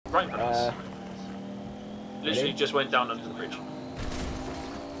literally just went down under the bridge.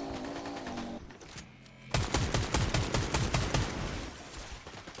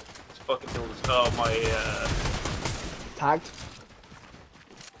 Let's fucking kill this. Oh, my, Tagged.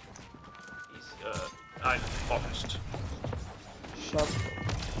 He's, I'm foxed. Shut.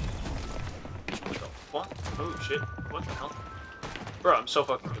 What? Oh shit. What the hell? Bro, I'm so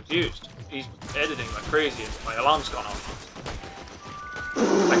fucking confused. He's editing like crazy and my alarm's gone off.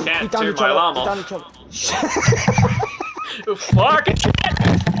 I can't turn my alarm off. Oh, fuck!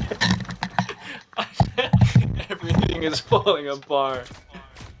 Everything is falling apart.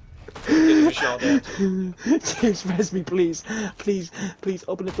 Getting a shot at. James, res me, please. Please, please,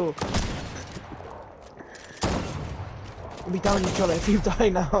 open the door. We'll be down each other if you die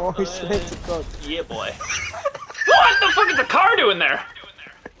now, I swear to God. Yeah, boy. What the fuck is the car doing there?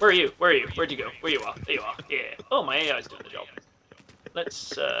 Where are you? Where are you? Where'd you go? Where you are? There you are. Yeah. Oh, my AI's doing the job. Let's,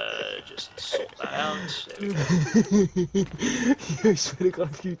 just sort that out. There we go. I swear to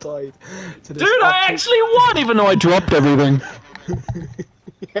God, if you died. Dude, I actually won, even though I dropped everything.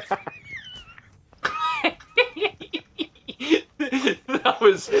 That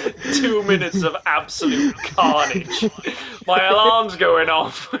was 2 minutes of absolute carnage. My alarm's going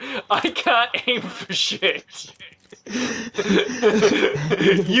off. I can't aim for shit.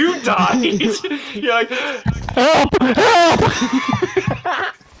 You died. You're like, Help! Help!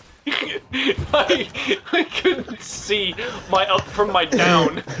 I couldn't see my up from my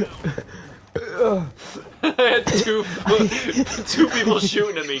down. I had two people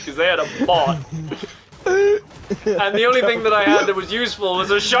shooting at me because they had a bot. And the only thing that I had that was useful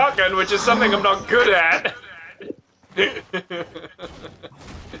was a shotgun, which is something I'm not good at.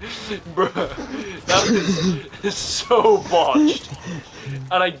 Bruh, that was so botched.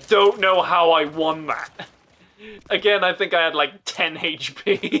 And I don't know how I won that. Again, I think I had like 10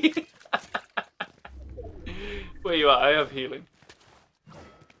 HP. Where you at? I have healing.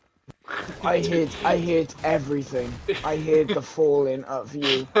 I hid everything. I hid the falling of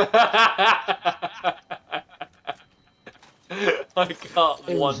you. I got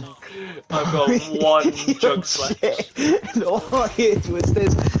one. I've got one jug slash. And all I hid was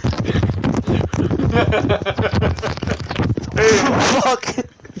this. Fuck!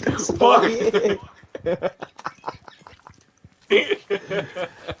 That's all I hid.